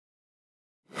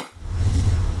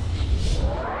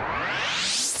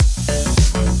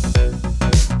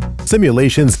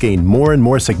simulations gain more and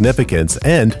more significance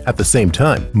and, at the same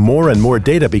time, more and more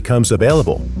data becomes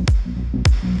available.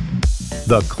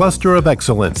 The Cluster of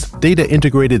Excellence, Data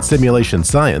Integrated Simulation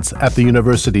Science at the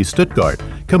University Stuttgart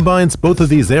combines both of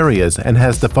these areas and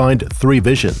has defined 3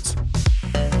 visions.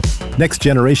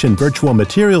 Next-generation virtual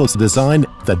materials design,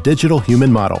 the digital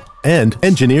human model, and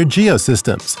engineered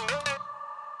geosystems.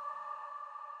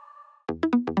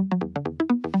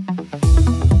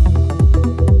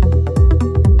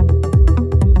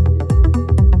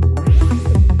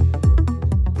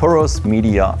 Porous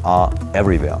media are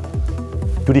everywhere.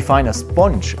 To define a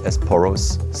sponge as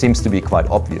porous seems to be quite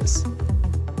obvious.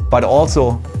 But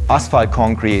also asphalt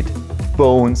concrete,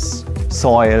 bones,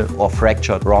 soil or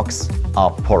fractured rocks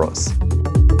are porous.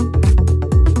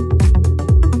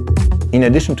 In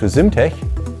addition to SimTech,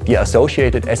 the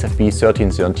associated SFB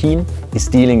 1313 is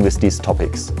dealing with these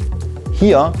topics.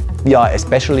 Here, we are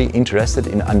especially interested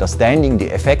in understanding the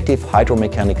effective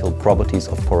hydromechanical properties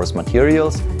of porous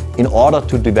materials in order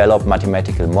to develop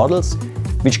mathematical models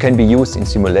which can be used in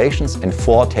simulations and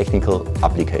for technical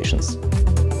applications. So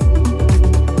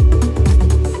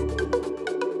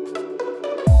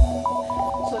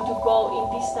to go in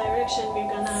this direction, we're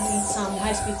gonna need some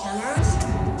high-speed cameras.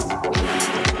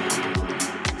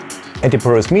 At the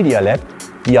Porous Media Lab,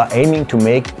 we are aiming to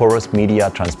make porous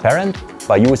media transparent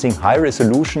by using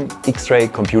high-resolution X-ray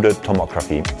computed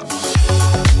tomography.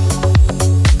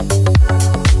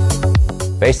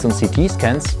 Based on CT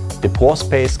scans, the pore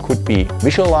space could be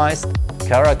visualized,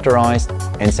 characterized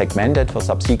and segmented for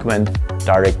subsequent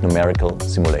direct numerical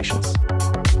simulations.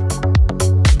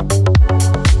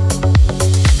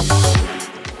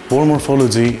 Pore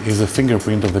morphology is a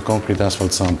fingerprint of the concrete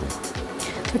asphalt sample.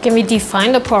 So can we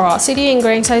define the porosity and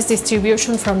grain size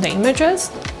distribution from the images?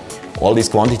 All these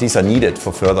quantities are needed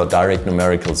for further direct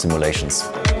numerical simulations.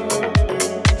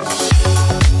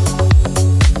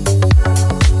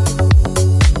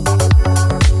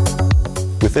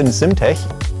 Within SimTech,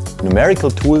 numerical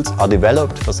tools are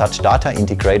developed for such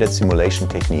data-integrated simulation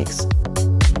techniques.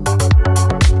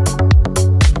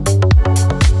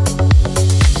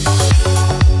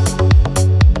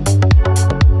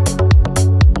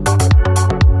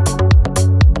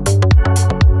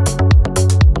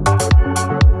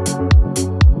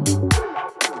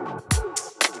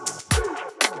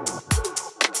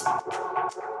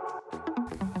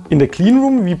 In the clean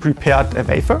room, we prepared a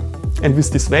wafer. And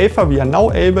with this wafer, we are now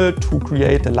able to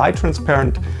create a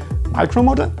light-transparent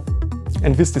micromodel.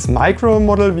 And with this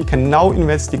micromodel, we can now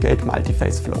investigate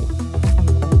multiphase flow.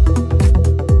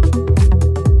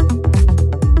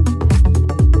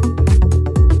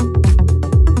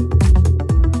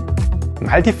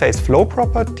 Multiphase flow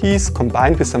properties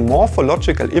combined with a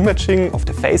morphological imaging of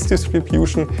the phase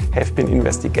distribution have been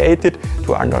investigated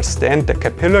to understand the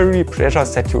capillary pressure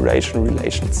saturation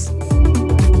relations.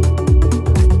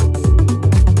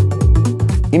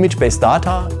 Image-based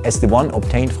data, as the one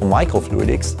obtained from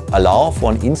microfluidics, allow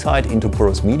for an insight into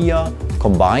porous media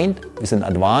combined with an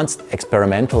advanced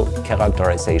experimental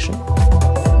characterization.